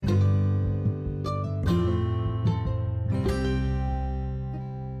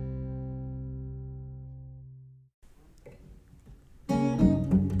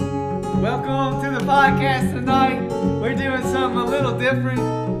Welcome to the podcast tonight. We're doing something a little different.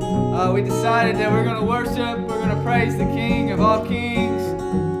 We decided that we're going to worship, we're going to praise the King of all kings.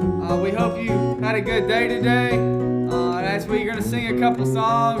 We hope you had a good day today. As we're going to sing a couple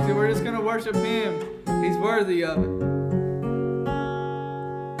songs and we're just going to worship Him. He's worthy of it.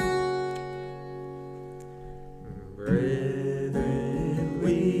 Brethren,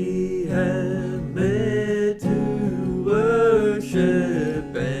 we have met to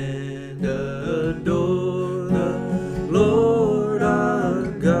worship and adore the Lord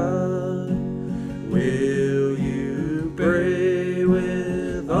our God. Will you pray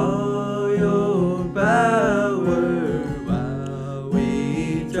with all your power while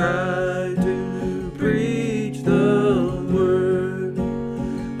we try to preach the word?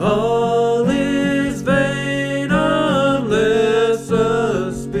 All is vain unless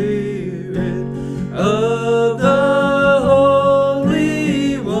the Spirit of the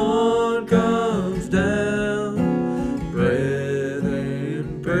Holy One comes down.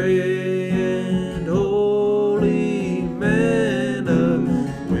 Brethren, pray, and holy manna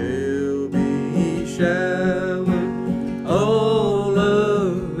will be showered all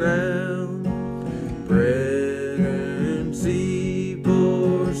around. Brethren, see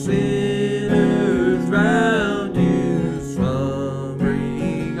poor sinners round you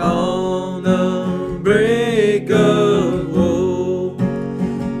slumbering on the break of woe.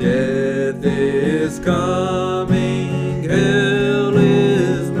 Death is coming, hell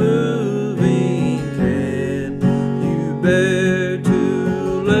is moving. Can you bear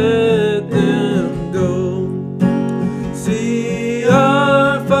to let them go? See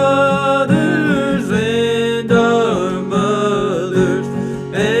our fathers and our mothers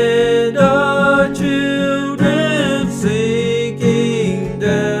and our children sinking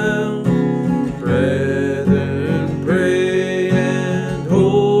down. Brethren, pray, and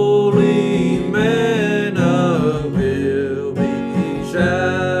holy manna will be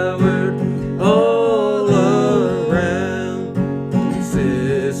showered all around.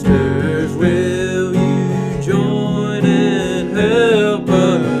 Sisters, will you join and help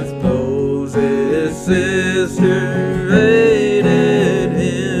us? Moses' sister hated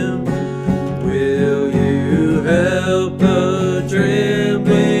him. Will you help the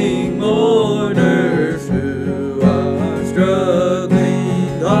trembling mourners who are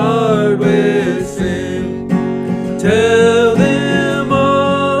struggling hard with sin? Tell them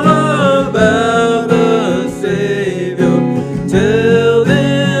all about the Savior. Tell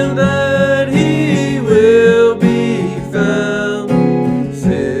them that He will be found.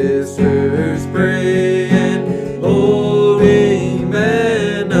 Sisters, pray, and holy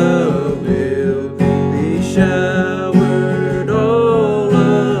manna will be showered all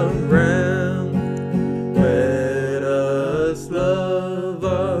around. Let us love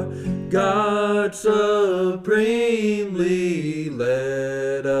our God supremely.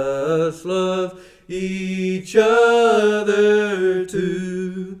 Let us love each other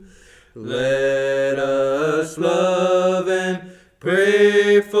too. Let us love and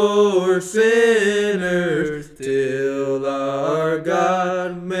pray for sinners till our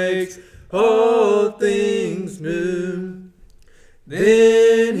God makes all things new.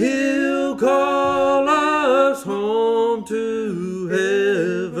 Then He'll call us home to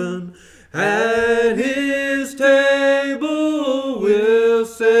heaven. At His table we'll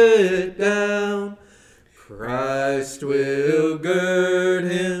sit down. Christ will gird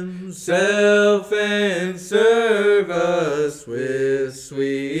Himself and serve us with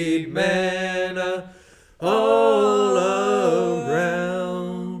sweet manna all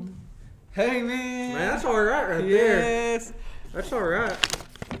around. Amen. Man, that's all right there. Yes. That's all right.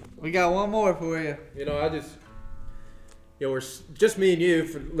 We got one more for you. We're just me and you,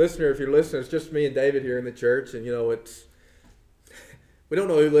 for listener. If you're listening, it's just me and David here in the church, and we don't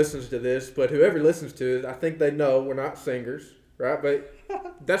know who listens to this, but whoever listens to it, I think they know we're not singers, right? But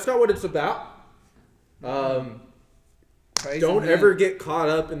that's not what it's about. Don't ever get caught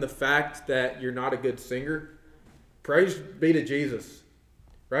up in the fact that you're not a good singer. Praise be to Jesus,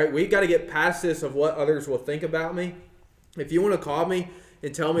 right? We got to get past this of what others will think about me. If you want to call me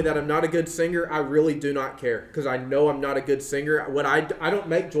and tell me that I'm not a good singer, I really do not care, because I know I'm not a good singer. What I don't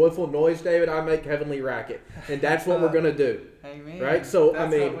make joyful noise, David. I make heavenly racket, and that's what we're gonna do. Amen. Right? So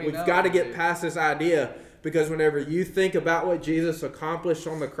That's we've got to get past this idea, because whenever you think about what Jesus accomplished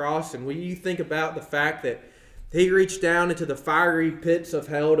on the cross, and when you think about the fact that He reached down into the fiery pits of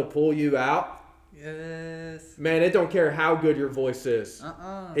hell to pull you out, yes, man, it don't care how good your voice is.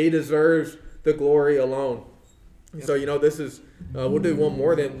 He deserves the glory alone. So, this is, we'll do one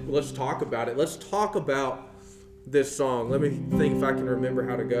more, then let's talk about it. Let's talk about this song. Let me think if I can remember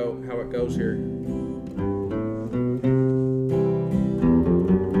how it goes here.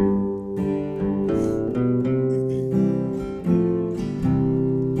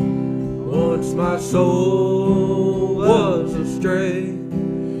 Once my soul was astray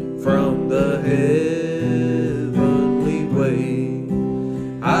from the heavenly way.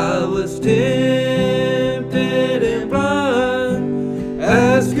 I was tempted and blind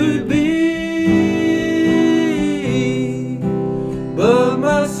as could be, but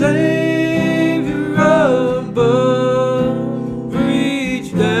my Savior above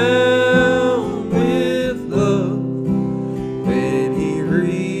reached down with love. Then He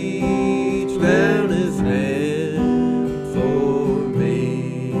reached down His hand for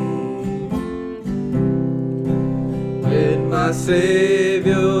me. When my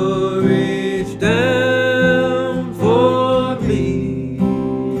Savior reached down for me,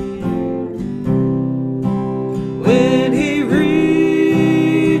 when He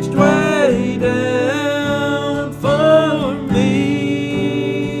reached way down for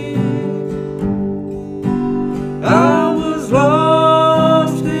me, I was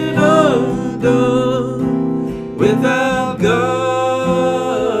lost and undone without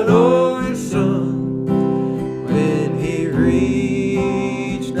God or His Son. When He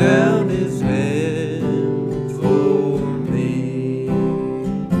reached down His hand for me,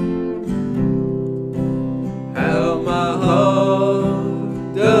 how my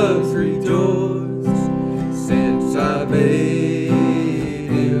heart does rejoice since I made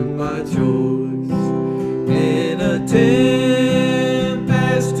Him my choice. In a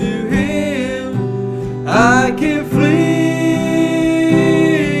tempest to Him I can flee,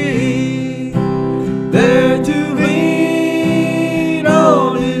 there to lean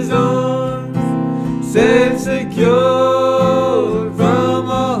on His arms, safe secure from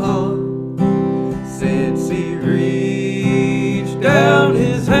a harm, since He reached down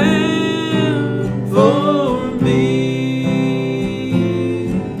His hand for me.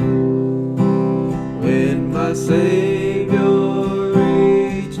 When my Savior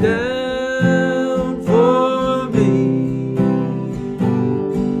reached down for me,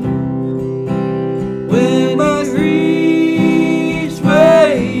 when He reached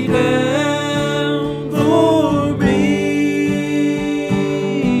way down for me,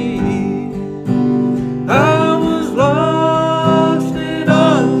 I was lost and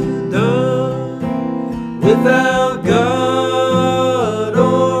undone without God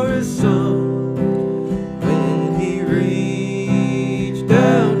or His Son. When He reached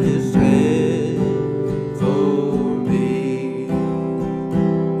down His hand for me,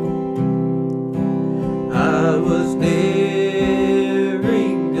 I was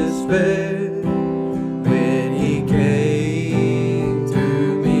nearing despair when He came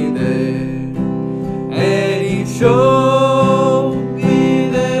to me there, and He showed me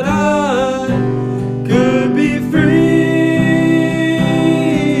that I could be free.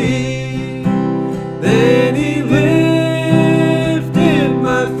 Then He lifted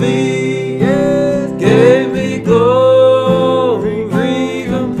my feet, yes, gave me glory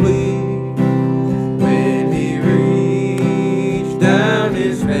complete. When He reached down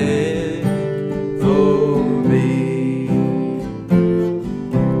His hand for me,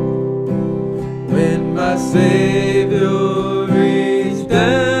 when my Savior reached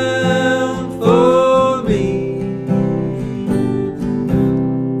down for me,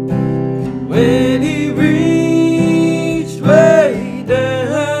 when He reached way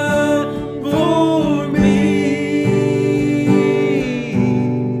down for me,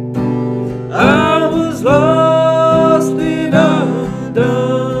 I was lost and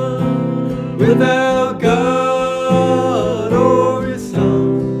undone without God or His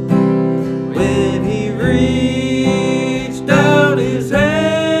Son. When He reached down His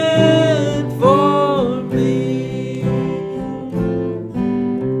hand for me.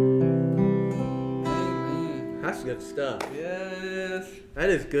 That's good stuff. Yes. That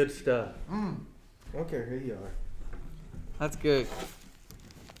is good stuff. I don't care who you are. That's good.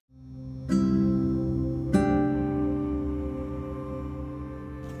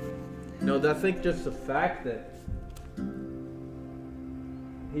 No, I think just the fact that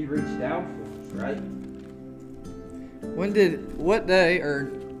He reached out for us, right? What day,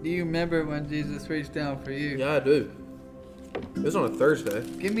 or do you remember when Jesus reached down for you? Yeah, I do. It was on a Thursday.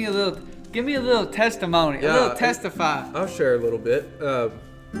 Give me a little testimony, a Yeah, little testify. I'll share a little bit. I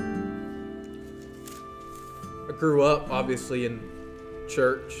grew up, obviously, in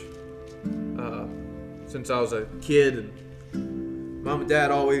church since I was a kid, and Mom and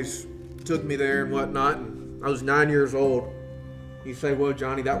Dad always took me there and whatnot. And I was 9 years old. You say, well,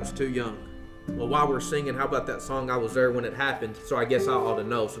 Johnny, that was too young. Well, while we're singing, how about that song, I Was There When It Happened? So I guess I ought to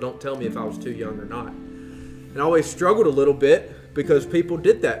know. So don't tell me if I was too young or not. And I always struggled a little bit because people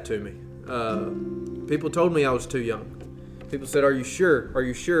did that to me. People told me I was too young. People said, "Are you sure? Are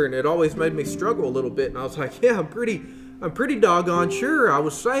you sure?" And it always made me struggle a little bit. And I was like, "Yeah, I'm pretty doggone sure I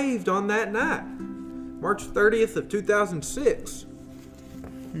was saved on that night, March 30th of 2006."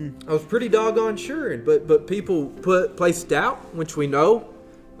 I was pretty doggone sure. But people place doubt, which we know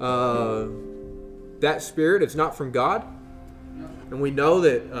that spirit is not from God. And we know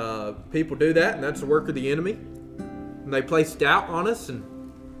that people do that, and that's the work of the enemy. And they place doubt on us, and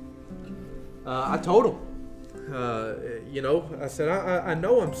I told them, I said, I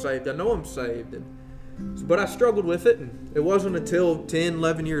know I'm saved. I know I'm saved. But I struggled with it, and it wasn't until 10,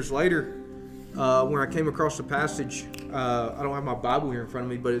 11 years later when I came across a passage. I don't have my Bible here in front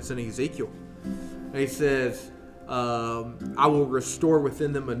of me, but it's in Ezekiel. And he says, I will restore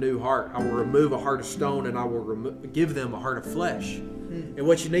within them a new heart. I will remove a heart of stone, and I will give them a heart of flesh. And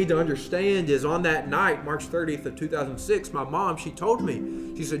what you need to understand is on that night, March 30th of 2006, my mom, she told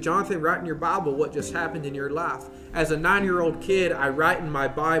me, she said, "Jonathan, write in your Bible what just happened in your life." As a 9-year-old kid, I write in my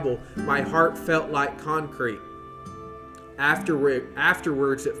Bible, my heart felt like concrete.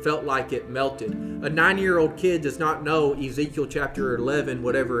 Afterwards, it felt like it melted. A 9-year-old kid does not know Ezekiel chapter 11,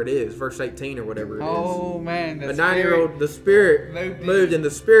 whatever it is, verse 18 or whatever it is. Oh, man. A 9-year-old, the Spirit moved, and the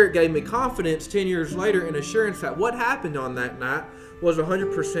Spirit gave me confidence 10 years later and assurance that what happened on that night was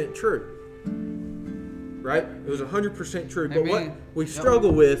 100% true. Right? It was 100% true. But what we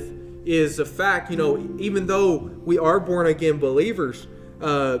struggle with is the fact, even though we are born again believers,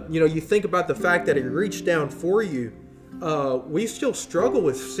 you think about the fact that He reached down for you. We still struggle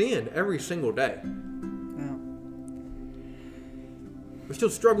with sin every single day. Yeah. We still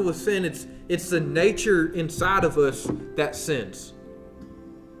struggle with sin. It's the nature inside of us that sins.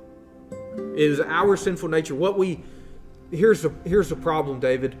 It is our sinful nature. Here's the problem,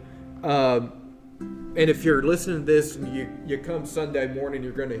 David. And if you're listening to this and you come Sunday morning,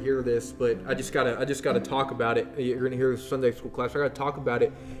 you're going to hear this. But I just gotta talk about it. You're going to hear the Sunday school class. I got to talk about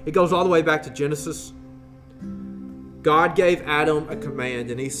it. It goes all the way back to Genesis. God gave Adam a command,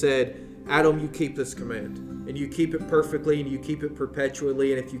 and He said, "Adam, you keep this command, and you keep it perfectly, and you keep it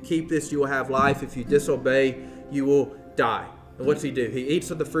perpetually. And if you keep this, you will have life. If you disobey, you will die." And what's He do? He eats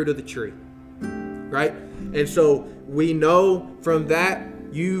of the fruit of the tree, right? And so we know from that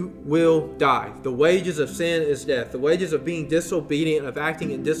you will die. The wages of sin is death. The wages of being disobedient, of acting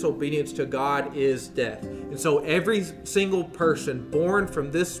in disobedience to God, is death. And so every single person born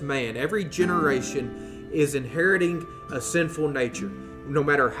from this man, every generation, is inheriting a sinful nature. No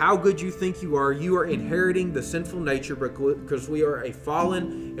matter how good you think you are inheriting the sinful nature because we are a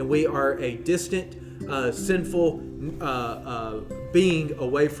fallen and we are a distant, sinful being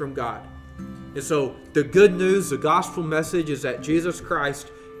away from God. And so the good news, the gospel message is that Jesus Christ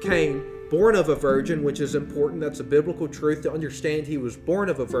came born of a virgin, which is important. That's a biblical truth to understand. He was born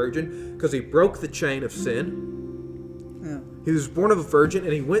of a virgin because He broke the chain of sin. Yeah. He was born of a virgin,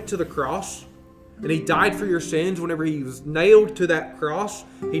 and He went to the cross. And He died for your sins. Whenever He was nailed to that cross,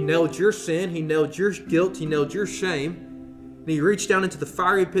 He nailed your sin, He nailed your guilt, He nailed your shame. And He reached down into the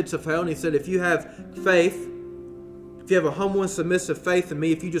fiery pits of hell, and He said, if you have faith, if you have a humble and submissive faith in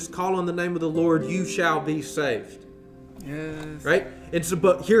Me, if you just call on the name of the Lord, you shall be saved. Yes. Right? And so,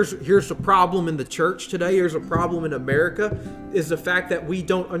 but here's the problem in the church today. Here's a problem in America, is the fact that we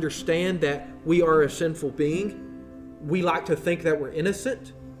don't understand that we are a sinful being. We like to think that we're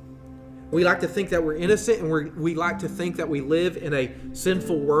innocent. We like to think that we're innocent, and we like to think that we live in a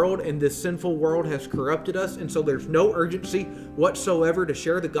sinful world, and this sinful world has corrupted us. And so there's no urgency whatsoever to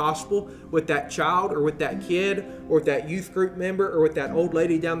share the gospel with that child or with that kid or with that youth group member or with that old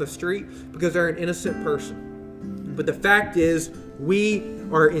lady down the street because they're an innocent person. But the fact is, we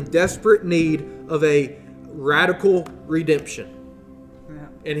are in desperate need of a radical redemption.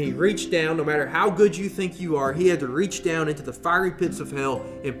 And He reached down, no matter how good you think you are, He had to reach down into the fiery pits of hell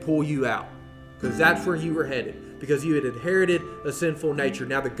and pull you out. Because that's where you were headed. Because you had inherited a sinful nature.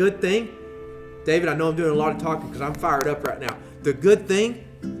 Now the good thing, David, I know I'm doing a lot of talking because I'm fired up right now. The good thing,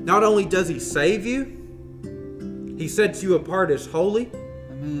 not only does He save you, He sets you apart as holy.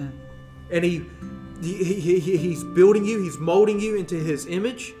 Amen. And He's building you, He's molding you into His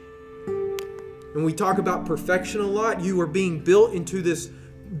image. And we talk about perfection a lot. You are being built into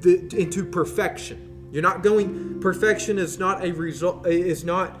into perfection. You're not going. Perfection is not a result. It's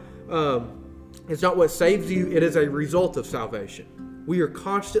not what saves you. It is a result of salvation. We are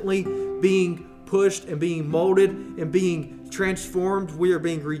constantly being pushed and being molded and being transformed. We are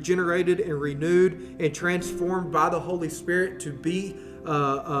being regenerated and renewed and transformed by the Holy Spirit to be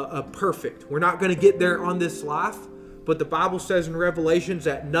perfect. We're not going to get there on this life. But the Bible says in Revelations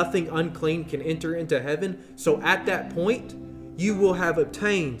that nothing unclean can enter into heaven. So at that point, you will have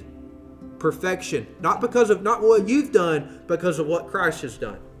obtained perfection. Not what you've done, because of what Christ has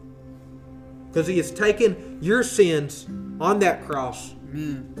done. Because He has taken your sins on that cross.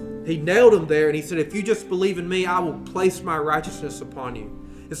 He nailed them there, and He said, if you just believe in me, I will place my righteousness upon you.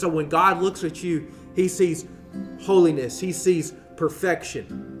 And so when God looks at you, He sees holiness. He sees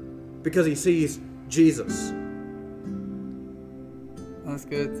perfection. Because He sees Jesus. That's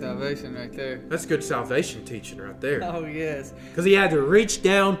good salvation right there. That's good salvation teaching right there. Oh, yes. Because He had to reach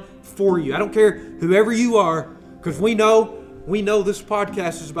down for you. I don't care whoever you are, because we know this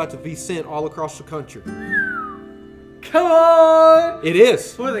podcast is about to be sent all across the country. Come on! It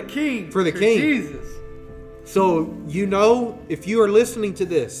is. For the King. For the King. Jesus. So, if you are listening to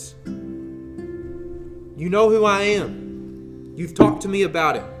this, you know who I am. You've talked to me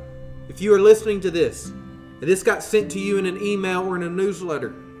about it. If you are listening to this, and this got sent to you in an email or in a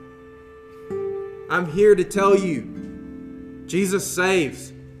newsletter, I'm here to tell you, Jesus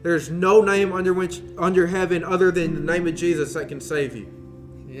saves. There's no name under heaven other than the name of Jesus that can save you.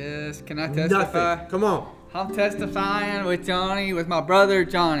 Yes, can I testify? Nothing. Come on. I'm testifying with Johnny, with my brother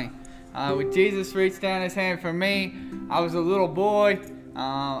Johnny. When Jesus reached down His hand for me, I was a little boy.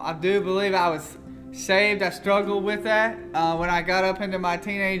 I do believe I was saved. I struggled with that. When I got up into my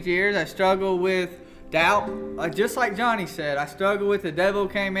teenage years, I struggled with doubt. Just like Johnny said, I struggled with the devil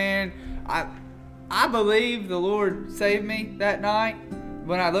came in. I believe the Lord saved me that night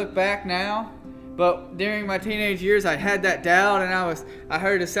when I look back now. But during my teenage years, I had that doubt, and I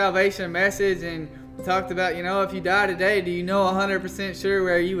heard a salvation message and talked about, if you die today, do you know 100% sure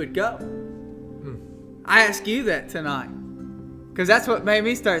where you would go? I ask you that tonight, because that's what made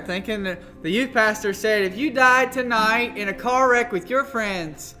me start thinking. The youth pastor said, if you died tonight in a car wreck with your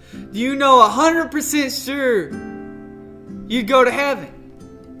friends, do you know 100% sure you'd go to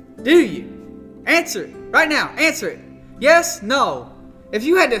heaven? Do you? Answer it. Right now. Answer it. Yes? No? If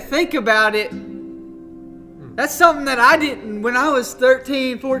you had to think about it, that's something that I didn't, when I was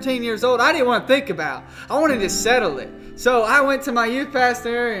 13, 14 years old, I didn't want to think about. I wanted to settle it. So I went to my youth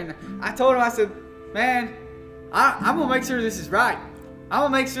pastor and I told him, I said, man, I'm going to make sure this is right. I'm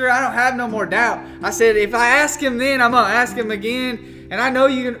going to make sure I don't have no more doubt. I said, if I ask him then, I'm going to ask him again. And I know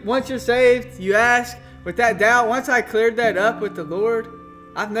once you're saved, you ask with that doubt. Once I cleared that up with the Lord,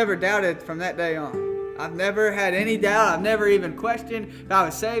 I've never doubted from that day on. I've never had any doubt. I've never even questioned if I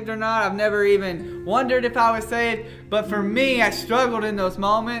was saved or not. I've never even wondered if I was saved. But for me, I struggled in those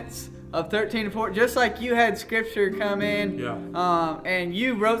moments of 13 and 14. Just like you had scripture come in, and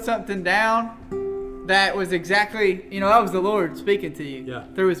you wrote something down that was exactly, that was the Lord speaking to you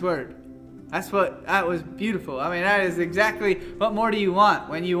through His Word. That was beautiful. I mean, that is exactly, what more do you want?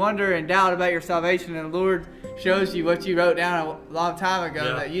 When you wonder and doubt about your salvation and the Lord shows you what you wrote down a long time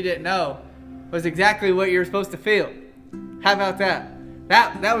ago that you didn't know was exactly what you're supposed to feel. How about that?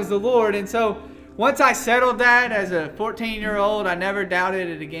 That was the Lord. And so once I settled that as a 14-year-old, I never doubted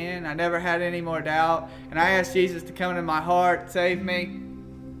it again. I never had any more doubt. And I asked Jesus to come into my heart, save me.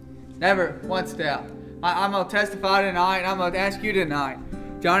 Never once doubt. I'm going to testify tonight, and I'm going to ask you tonight.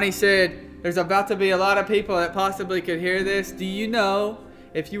 Johnny said, there's about to be a lot of people that possibly could hear this. Do you know,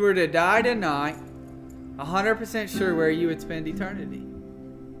 if you were to die tonight, 100% sure where you would spend eternity?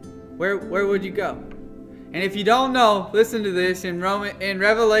 Where would you go? And if you don't know, listen to this. In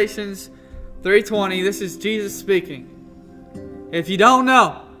Revelations 3:20, this is Jesus speaking. If you don't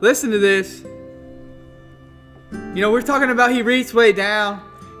know, listen to this. We're talking about He reached way down.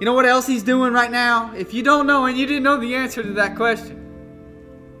 You know what else He's doing right now? If you don't know and you didn't know the answer to that question,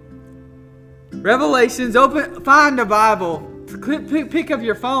 Revelations, find the Bible. Pick up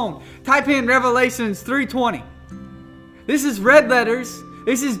your phone. Type in Revelations 3:20. This is red letters.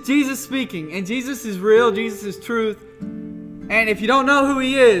 This is Jesus speaking. And Jesus is real. Jesus is truth. And if you don't know who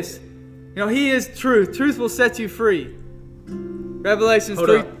He is, He is truth. Truth will set you free. Revelations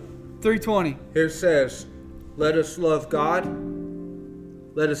 3:20. Here it says, let us love God.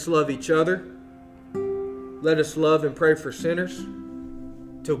 Let us love each other. Let us love and pray for sinners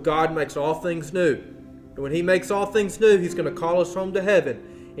till God makes all things new. And when He makes all things new, He's going to call us home to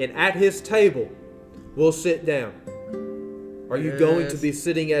heaven. And at His table, we'll sit down. Are you going to be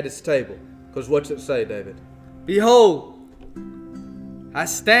sitting at His table? Because what's it say, David? Behold, I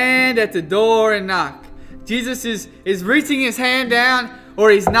stand at the door and knock. Jesus is reaching His hand down,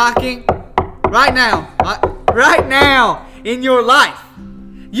 or He's knocking right now. Right now in your life.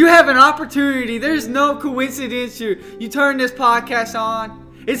 You have an opportunity. There's no coincidence. You turn this podcast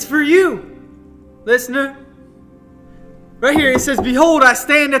on. It's for you, listener. Right here it says, "Behold, I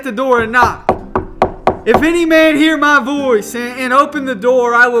stand at the door and knock. If any man hear my voice and open the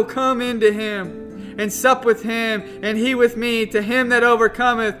door, I will come into him and sup with him, and he with me. To him that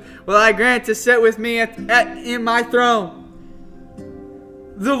overcometh will I grant to sit with me in my throne."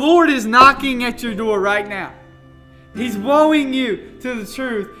 The Lord is knocking at your door right now. He's wooing you to the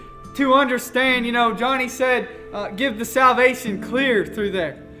truth, to understand. You know, Johnny said, give the salvation clear through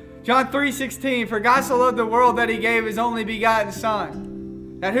there. John 3:16, "For God so loved the world that he gave his only begotten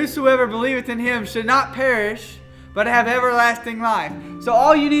Son, that whosoever believeth in him should not perish, but have everlasting life." So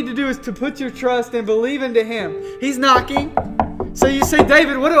all you need to do is to put your trust and believe into him. He's knocking. So you say,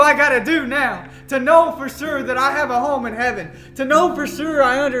 "David, what do I got to do now to know for sure that I have a home in heaven? To know for sure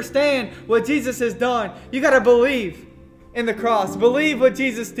I understand what Jesus has done?" You got to believe in the cross. Believe what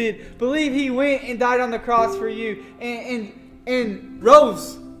Jesus did. Believe he went and died on the cross for you and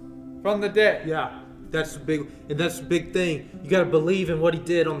rose from the dead. Yeah, that's the big thing. You got to believe in what he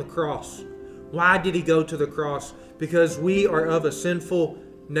did on the cross. Why did he go to the cross? Because we are of a sinful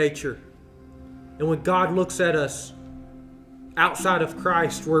nature. And when God looks at us outside of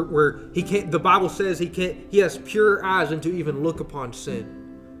Christ, where he can't, the Bible says he has pure eyes and to even look upon sin.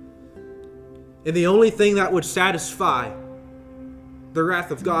 And the only thing that would satisfy the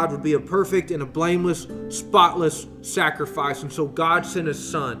wrath of God would be a perfect and a blameless, spotless sacrifice. And so God sent his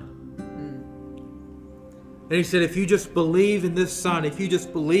Son. And he said, if you just believe in this Son, if you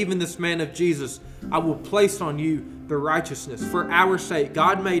just believe in this man of Jesus, I will place on you the righteousness. For our sake,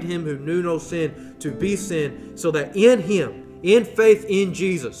 God made him who knew no sin to be sin, so that in him, in faith in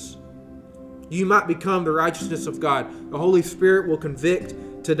Jesus, you might become the righteousness of God. The Holy Spirit will convict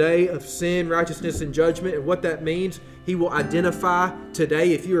today of sin, righteousness, and judgment. And what that means, he will identify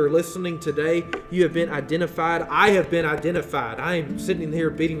today. If you are listening today, you have been identified. I have been identified. I am sitting here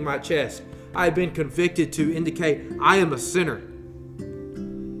beating my chest. I have been convicted to indicate I am a sinner.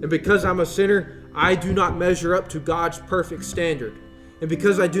 And because I'm a sinner, I do not measure up to God's perfect standard. And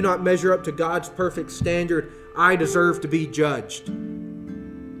because I do not measure up to God's perfect standard, I deserve to be judged.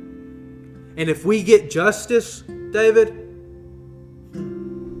 And if we get justice, David,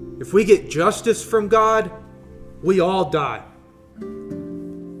 if we get justice from God, we all die.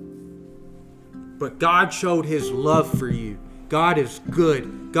 But God showed his love for you. God is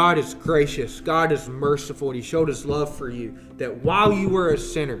good. God is gracious. God is merciful. And he showed his love for you. That while you were a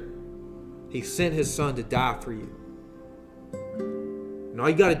sinner, he sent his Son to die for you. And all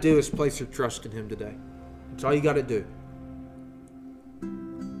you got to do is place your trust in him today. That's all you got to do.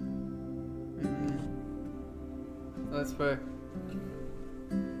 Let's pray.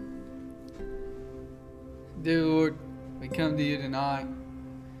 Dear Lord, we come to you tonight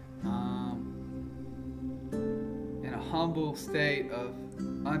in a humble state of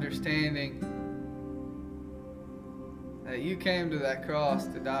understanding that you came to that cross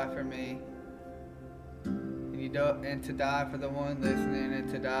to die for me, and to die for the one listening, and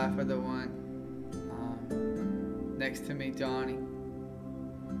to die for the one next to me, Johnny.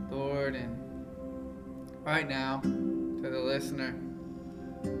 Lord, and right now, to the listener,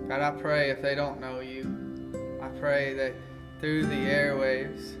 God, I pray if they don't know you, I pray that through the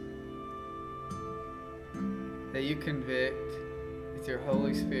airwaves, that you convict with your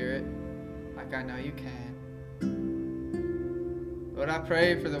Holy Spirit, like I know you can. Lord, I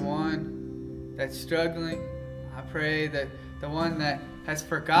pray for the one that's struggling. I pray that the one that has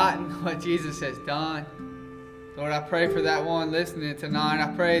forgotten what Jesus has done. Lord, I pray for that one listening tonight.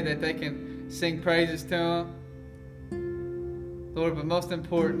 I pray that they can sing praises to him. Lord, but most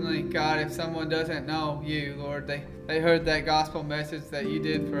importantly, God, if someone doesn't know you, Lord, they heard that gospel message that you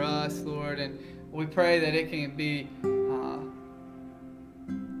did for us, Lord, and we pray that it can be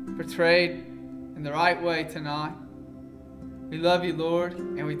portrayed in the right way tonight. We love you, Lord,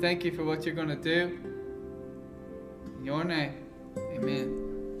 and we thank you for what you're going to do. In your name, amen.